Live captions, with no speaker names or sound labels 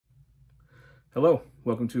Hello,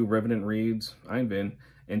 welcome to Revenant Reads. I'm Vin,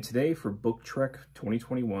 and today for Book Trek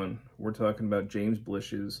 2021, we're talking about James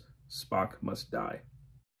Blish's Spock Must Die.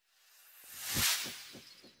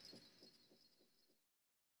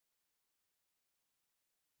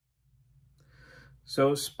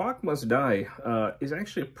 So Spock Must Die is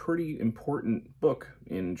actually a pretty important book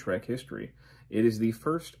in Trek history. It is the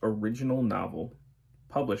first original novel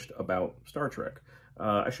published about Star Trek.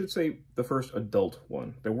 I should say the first adult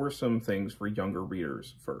one. There were some things for younger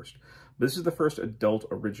readers first. This is the first adult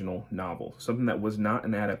original novel, something that was not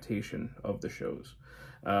an adaptation of the shows,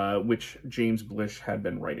 which James Blish had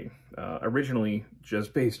been writing, originally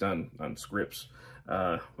just based on scripts,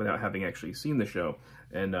 without having actually seen the show,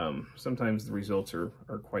 and sometimes the results are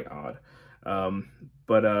quite odd.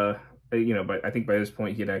 But I think by this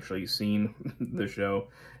point he had actually seen the show,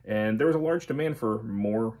 and there was a large demand for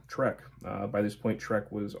more Trek. By this point,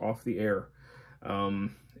 Trek was off the air,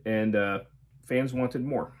 and fans wanted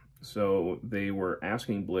more. So they were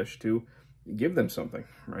asking Blish to give them something,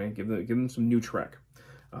 right? Give them some new Trek.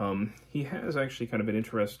 He has actually kind of an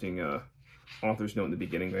interesting author's note in the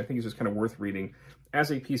beginning that I think is just kind of worth reading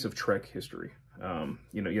as a piece of Trek history.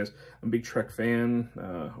 Yes, I'm a big Trek fan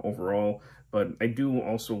overall, but I do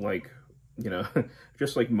also like,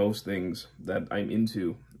 just like most things that I'm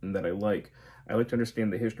into and that I like to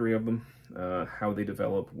understand the history of them, how they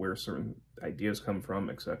develop, where certain ideas come from,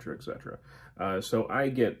 etc., etc. So I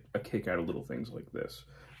get a kick out of little things like this.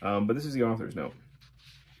 But this is the author's note.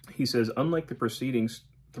 He says, unlike the preceding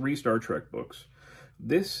 3 Star Trek books,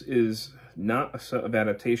 this is not a set of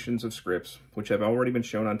adaptations of scripts which have already been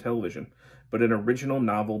shown on television, but an original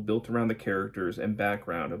novel built around the characters and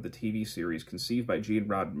background of the TV series conceived by Gene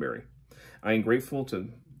Roddenberry. I am grateful to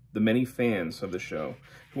the many fans of the show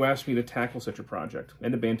who asked me to tackle such a project,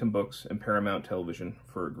 and to Bantam Books and Paramount Television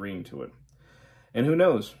for agreeing to it. And who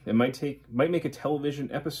knows, it might make a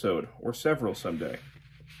television episode or several someday.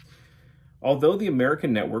 Although the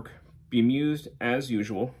American network, bemused as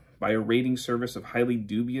usual by a rating service of highly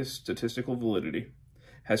dubious statistical validity,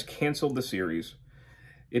 has canceled the series,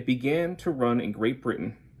 it began to run in Great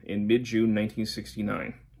Britain in mid-June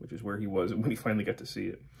 1969, which is where he was when he finally got to see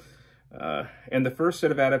it. And the first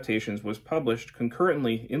set of adaptations was published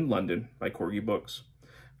concurrently in London by Corgi Books.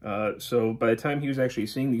 So by the time he was actually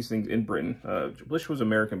seeing these things in Britain, Blish was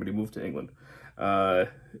American, but he moved to England. Was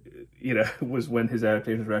when his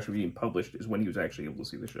adaptations were actually being published, is when he was actually able to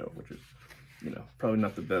see the show, which is, probably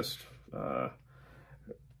not the best,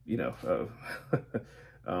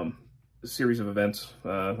 series of events,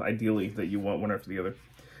 ideally, that you want one after the other.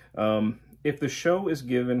 If the show is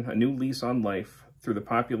given a new lease on life through the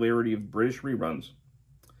popularity of British reruns,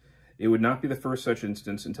 it would not be the first such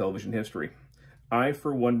instance in television history. I,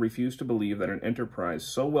 for one, refuse to believe that an enterprise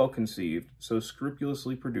so well conceived, so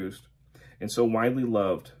scrupulously produced, and so widely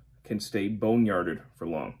loved can stay boneyarded for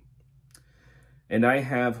long. And I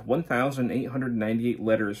have 1,898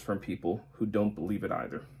 letters from people who don't believe it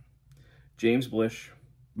either. James Blish,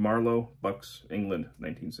 Marlow, Bucks, England,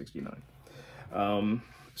 1969.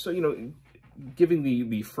 Giving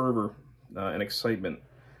the fervor and excitement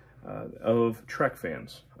of Trek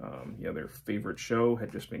fans. Their favorite show had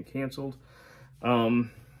just been canceled. Hungry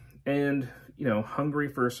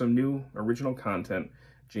for some new original content,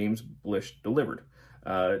 James Blish delivered.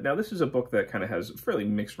 Now, this is a book that kind of has a fairly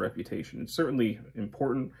mixed reputation. It's certainly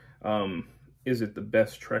important. Is it the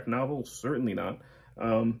best Trek novel? Certainly not.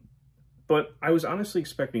 But I was honestly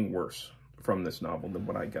expecting worse from this novel than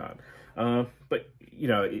what I got. But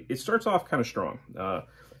it starts off kind of strong.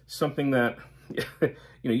 Something that,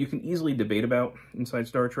 you can easily debate about inside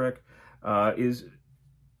Star Trek is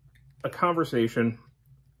a conversation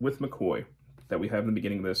with McCoy that we have in the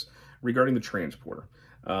beginning of this regarding the transporter.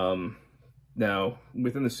 Now,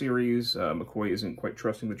 within the series, McCoy isn't quite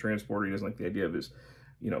trusting the transporter. He doesn't like the idea of his,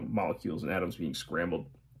 molecules and atoms being scrambled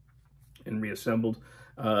and reassembled.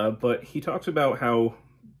 But he talks about how,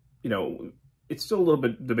 it's still a little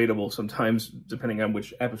bit debatable sometimes, depending on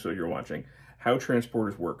which episode you're watching, how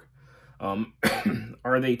transporters work.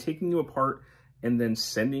 Are they taking you apart and then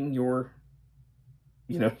sending your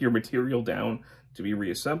material down to be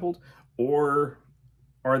reassembled? Or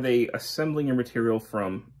are they assembling your material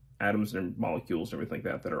from atoms and molecules and everything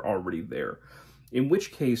like that are already there? In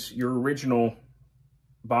which case, your original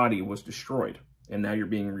body was destroyed, and now you're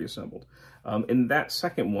being reassembled. And that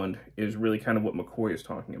second one is really kind of what McCoy is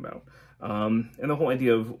talking about. And the whole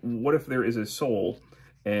idea of, what if there is a soul,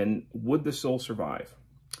 and would the soul survive?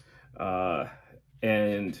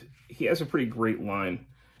 And he has a pretty great line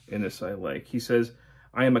in this I like. He says,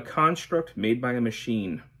 I am a construct made by a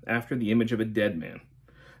machine after the image of a dead man.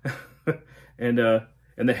 And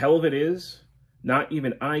the hell of it is, Not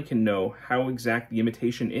even I can know how exact the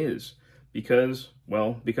imitation is, because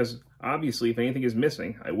obviously if anything is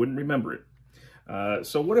missing, I wouldn't remember it.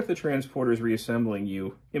 So what if the transporter is reassembling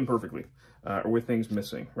you imperfectly, or with things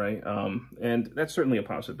missing, right? And that's certainly a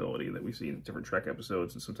possibility that we see in different Trek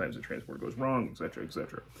episodes, and sometimes the transporter goes wrong, etc.,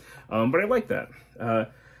 etc. But I like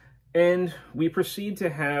that. And we proceed to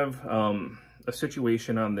have a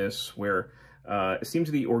situation on this where it seems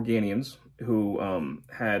the Organians, who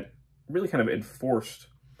had really kind of enforced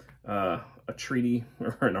a treaty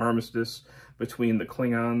or an armistice between the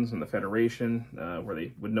Klingons and the Federation, where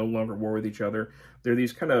they would no longer war with each other. They're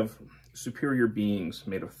these kind of superior beings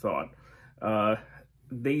made of thought.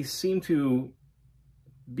 They seem to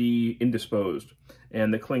be indisposed,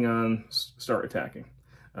 and the Klingons start attacking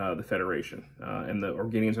the Federation, and the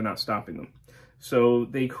Organians are not stopping them. So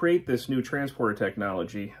they create this new transporter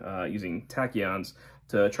technology using tachyons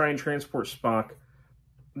to try and transport Spock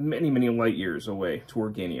many, many light years away to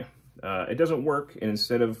Organia. It doesn't work, and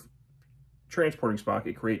instead of transporting Spock,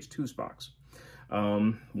 it creates two Spocks.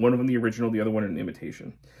 One of them the original, the other one an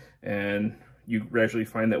imitation. And you gradually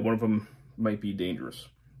find that one of them might be dangerous.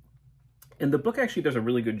 And the book actually does a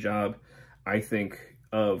really good job, I think,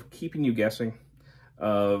 of keeping you guessing,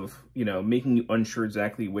 of, you know, making you unsure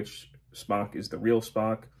exactly which Spock is the real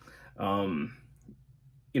Spock.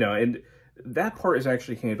 You know, and that part is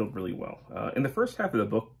actually handled really well. In the first half of the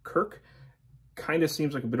book, Kirk kind of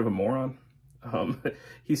seems like a bit of a moron.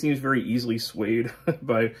 He seems very easily swayed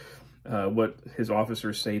by what his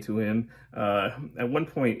officers say to him. At one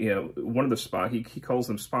point, you know, one of the Spock, he calls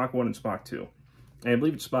them Spock 1 and Spock 2. And I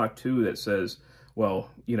believe it's Spock 2 that says, well,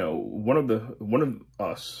 you know, one of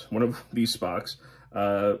these Spocks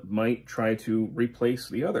might try to replace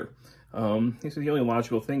the other. He said the only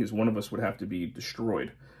logical thing is one of us would have to be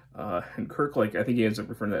destroyed. And Kirk, like, I think he ends up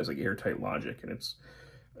referring to that as like airtight logic, and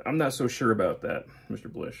I'm not so sure about that,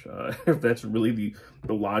 Mr. Blish, if that's really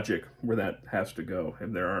the logic where that has to go,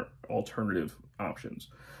 if there aren't alternative options.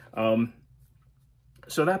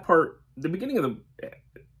 So that part, the beginning of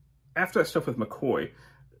after that stuff with McCoy,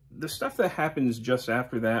 the stuff that happens just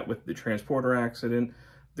after that with the transporter accident,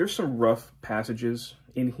 there's some rough passages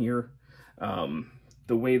in here.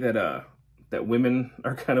 The way that that women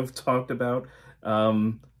are kind of talked about,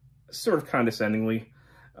 sort of condescendingly,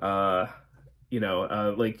 you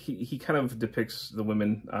know, like he kind of depicts the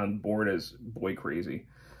women on board as boy crazy.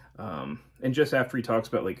 And just after he talks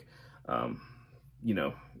about, like, you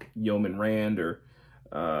know, Yeoman Rand or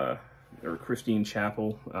Christine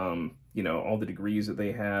Chapel, you know, all the degrees that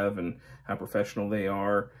they have and how professional they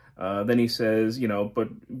are. Then he says, you know, but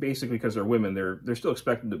basically because they're women, they're still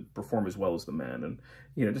expected to perform as well as the men, and,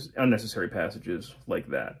 you know, just unnecessary passages like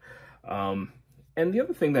that. And the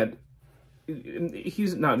other thing that,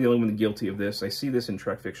 he's not the only one guilty of this. I see this in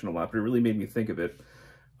Trek fiction a lot, but it really made me think of it.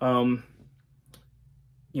 You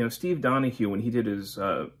know, Steve Donahue, when he did his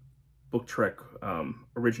book Trek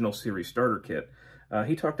original series starter kit,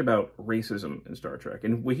 he talked about racism in Star Trek.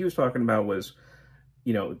 And what he was talking about was,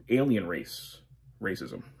 you know, alien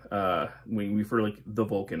racism. When we refer, like, the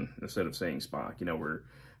Vulcan instead of saying Spock, you know, where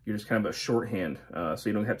you're just kind of a shorthand, so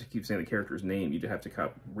you don't have to keep saying the character's name. You just have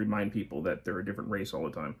to remind people that they're a different race all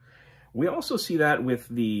the time. We also see that with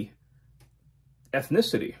the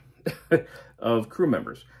ethnicity of crew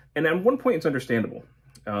members. And at one point, it's understandable.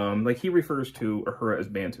 Like, he refers to Uhura as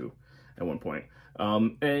Bantu at one point.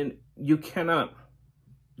 And you cannot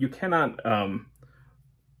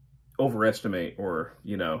overestimate, or,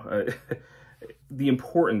 you know, the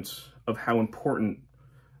importance of how important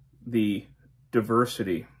the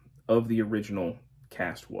diversity of the original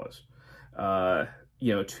cast was.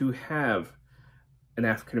 You know, to have an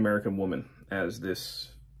African-American woman as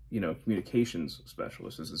this, you know, communications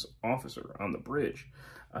specialist, as this officer on the bridge,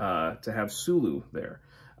 to have Sulu there,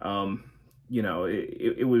 you know,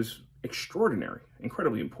 it was extraordinary,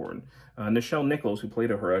 incredibly important. Nichelle Nichols, who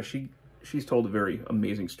played Uhura, she's told a very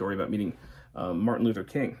amazing story about meeting Martin Luther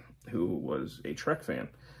King, who was a Trek fan,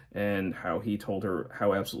 and how he told her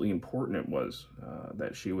how absolutely important it was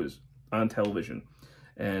that she was on television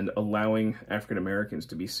and allowing African Americans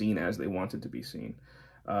to be seen as they wanted to be seen.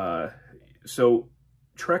 So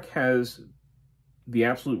Trek has the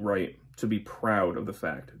absolute right to be proud of the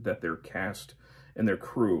fact that their cast and their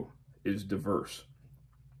crew is diverse.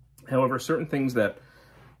 However, certain things that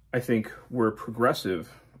I think were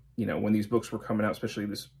progressive, you know, when these books were coming out, especially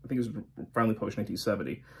this, I think it was finally published in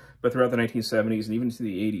 1970, but throughout the 1970s and even into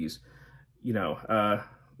the 80s, you know,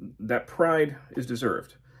 that pride is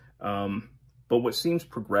deserved. But what seems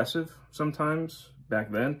progressive sometimes back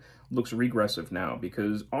then looks regressive now,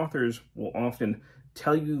 because authors will often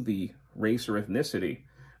tell you the race or ethnicity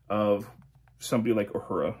of somebody like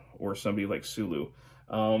Uhura or somebody like Sulu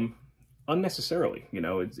unnecessarily. You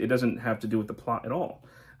know, it doesn't have to do with the plot at all.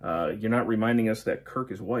 You're not reminding us that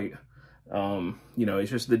Kirk is white. You know,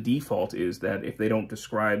 it's just the default is that if they don't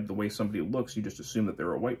describe the way somebody looks, you just assume that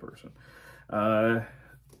they're a white person.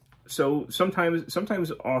 So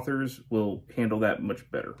sometimes authors will handle that much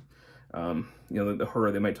better. You know, the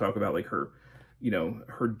Uhura, they might talk about like her, you know,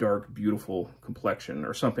 her dark, beautiful complexion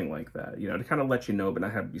or something like that, you know, to kind of let you know, but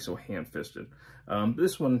not have to be so ham-fisted.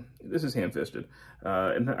 This is ham-fisted.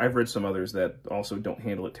 And I've read some others that also don't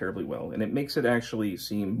handle it terribly well, and it makes it actually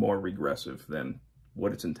seem more regressive than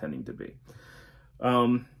what it's intending to be.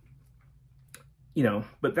 You know,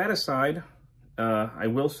 but that aside, I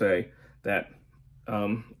will say that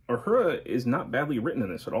Uhura is not badly written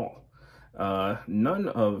in this at all. None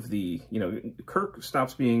of the, you know, Kirk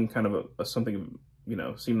stops being kind of a something, you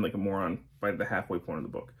know, seeming like a moron by the halfway point of the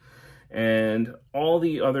book. And all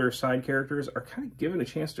the other side characters are kind of given a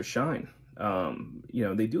chance to shine. You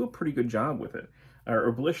know, they do a pretty good job with it,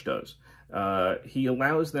 or Blish does. He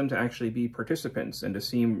allows them to actually be participants and to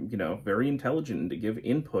seem, you know, very intelligent and to give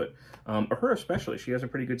input. Uhura especially, she has a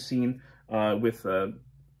pretty good scene with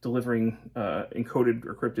delivering encoded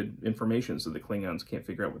or crypted information so the Klingons can't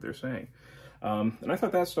figure out what they're saying. And I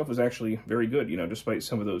thought that stuff was actually very good, you know, despite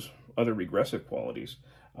some of those other regressive qualities.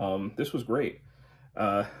 This was great.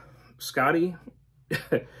 Scotty,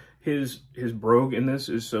 his brogue in this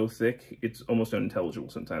is so thick, it's almost unintelligible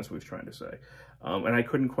sometimes what he's trying to say. And I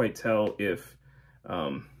couldn't quite tell if,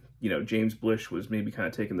 you know, James Blish was maybe kind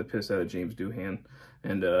of taking the piss out of James Doohan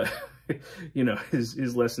and, you know,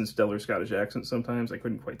 his less than stellar Scottish accent sometimes. I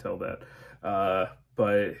couldn't quite tell that.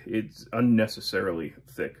 But it's unnecessarily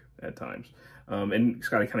thick at times. And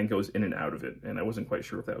Scotty kind of goes in and out of it, and I wasn't quite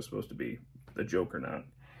sure if that was supposed to be a joke or not.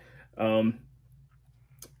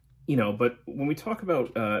 You know, but when we talk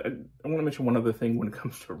about, I want to mention one other thing when it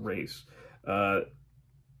comes to race.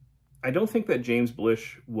 I don't think that James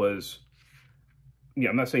Blish was, yeah,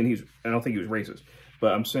 I'm not saying I don't think he was racist,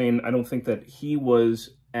 but I'm saying I don't think that he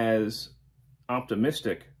was as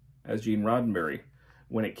optimistic as Gene Roddenberry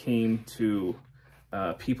when it came to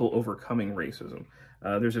people overcoming racism.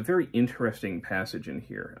 There's a very interesting passage in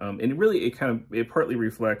here, and it partly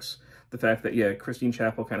reflects the fact that, yeah, Christine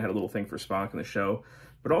Chappell kind of had a little thing for Spock in the show,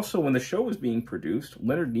 but also when the show was being produced,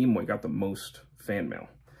 Leonard Nimoy got the most fan mail,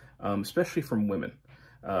 especially from women.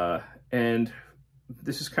 And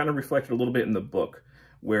this is kind of reflected a little bit in the book,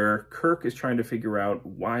 where Kirk is trying to figure out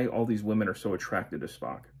why all these women are so attracted to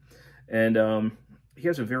Spock. And he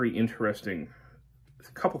has a very interesting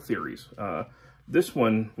couple theories. This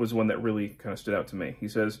one was one that really kind of stood out to me. He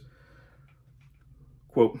says,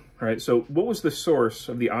 quote, all right, so what was the source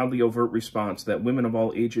of the oddly overt response that women of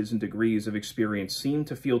all ages and degrees of experience seemed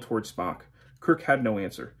to feel towards Spock? Kirk had no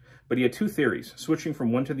answer, but he had two theories, switching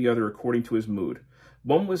from one to the other according to his mood.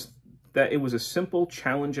 One was that it was a simple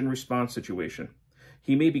challenge and response situation.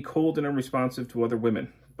 He may be cold and unresponsive to other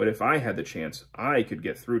women, but if I had the chance, I could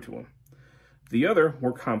get through to him. The other,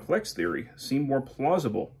 more complex theory seemed more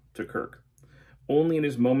plausible to Kirk, only in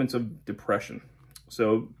his moments of depression.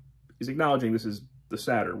 So he's acknowledging this is the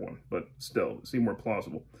sadder one, but still, it seemed more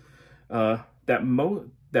plausible. That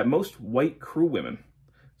most white crew women,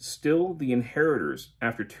 still the inheritors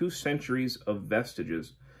after 2 centuries of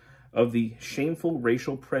vestiges of the shameful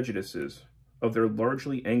racial prejudices of their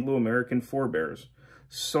largely Anglo-American forebears,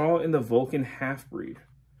 saw in the Vulcan half-breed,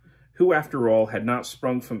 who, after all, had not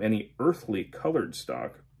sprung from any earthly colored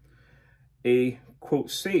stock, a, quote,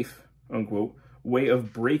 safe, unquote, way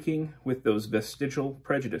of breaking with those vestigial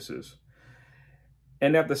prejudices,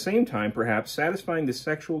 and at the same time, perhaps, satisfying the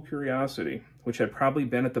sexual curiosity which had probably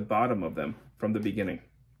been at the bottom of them from the beginning.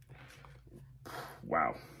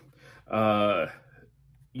 Wow.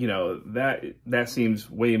 You know, that seems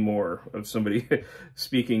way more of somebody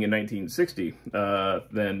speaking in 1960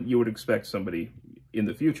 than you would expect somebody in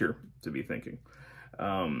the future to be thinking.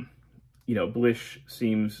 You know, Blish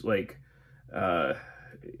seems like,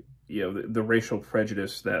 you know, the racial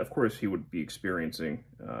prejudice that, of course, he would be experiencing.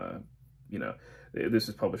 You know, this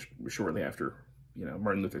is published shortly after, you know,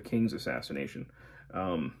 Martin Luther King's assassination.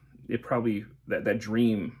 It probably, that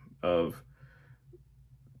dream of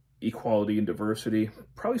equality and diversity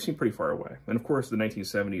probably seemed pretty far away. And of course, the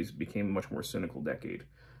 1970s became a much more cynical decade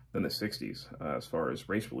than the 60s as far as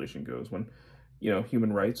race relation goes, when, you know,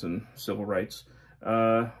 human rights and civil rights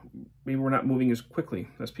maybe we're not moving as quickly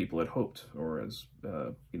as people had hoped, or as,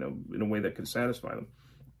 you know, in a way that could satisfy them.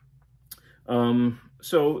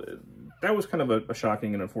 So that was kind of a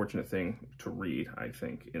shocking and unfortunate thing to read, I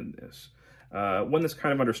think, in this. One that's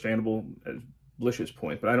kind of understandable, at Blish's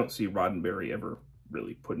point, but I don't see Roddenberry ever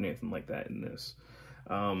really put anything like that in this.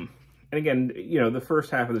 And again, you know, the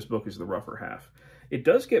first half of this book is the rougher half. It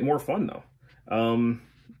does get more fun, though.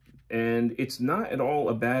 And it's not at all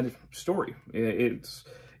a bad story.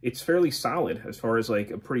 It's fairly solid as far as like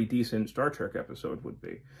a pretty decent Star Trek episode would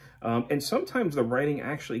be. And sometimes the writing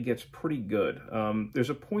actually gets pretty good. There's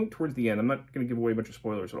a point towards the end, I'm not going to give away a bunch of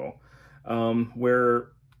spoilers at all, where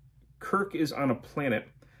Kirk is on a planet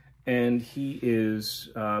and he is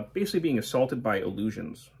basically being assaulted by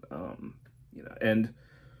illusions. You know, and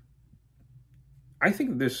I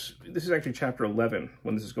think this is actually chapter 11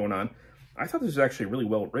 when this is going on. I thought this was actually really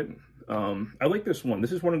well written. I like this one.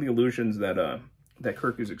 This is one of the illusions that that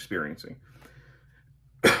Kirk is experiencing.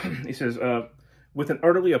 He says, with an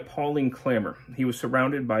utterly appalling clamor, he was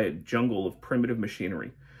surrounded by a jungle of primitive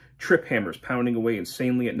machinery, trip hammers pounding away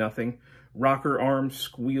insanely at nothing, rocker arms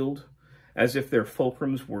squealed as if their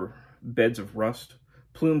fulcrums were beds of rust,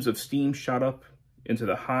 plumes of steam shot up into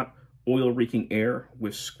the hot, oil-reeking air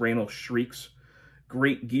with scranal shrieks,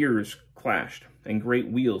 great gears clashed, and great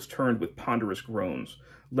wheels turned with ponderous groans,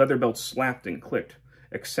 leather belts slapped and clicked,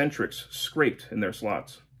 eccentrics scraped in their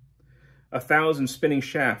slots. 1,000 spinning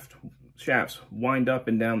shafts wind up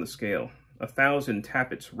and down the scale. 1,000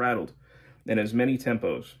 tappets rattled in as many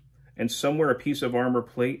tempos, and somewhere a piece of armor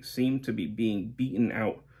plate seemed to be being beaten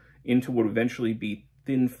out into what would eventually be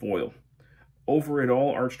thin foil. Over it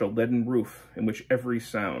all arched a leaden roof in which every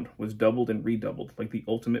sound was doubled and redoubled like the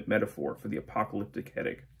ultimate metaphor for the apocalyptic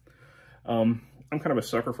headache. I'm kind of a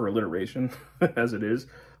sucker for alliteration, as it is,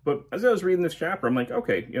 but as I was reading this chapter, I'm like,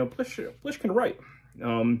 okay, you know, Blish can write.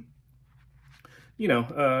 You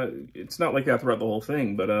know, it's not like that throughout the whole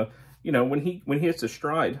thing, but, you know, when he hits a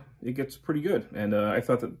stride, it gets pretty good. And I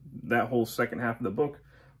thought that whole second half of the book,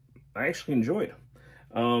 I actually enjoyed.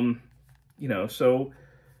 You know, so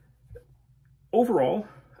overall,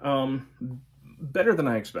 better than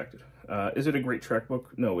I expected. Is it a great Trek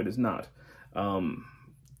book? No, it is not.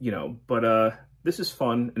 You know, but this is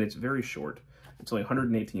fun, and it's very short. It's only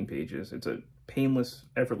 118 pages. It's a painless,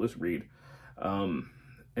 effortless read.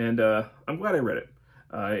 And I'm glad I read it.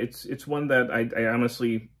 It's one that I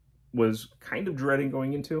honestly was kind of dreading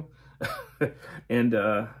going into. And,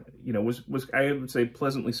 you know, was I would say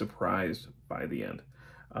pleasantly surprised by the end.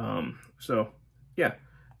 So, yeah,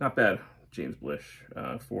 not bad, James Blish,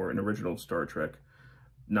 for an original Star Trek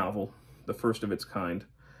novel, the first of its kind.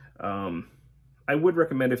 I would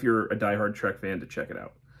recommend, if you're a diehard Trek fan, to check it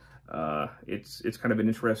out. It's kind of an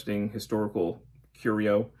interesting historical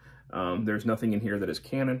curio. There's nothing in here that is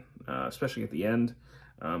canon, especially at the end.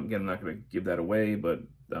 Again, I'm not going to give that away, but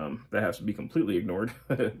that has to be completely ignored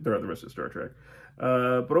throughout the rest of Star Trek.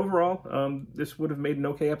 But overall, this would have made an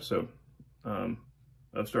okay episode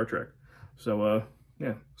of Star Trek. So,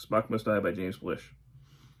 yeah, Spock Must Die by James Blish.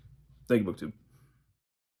 Thank you, BookTube.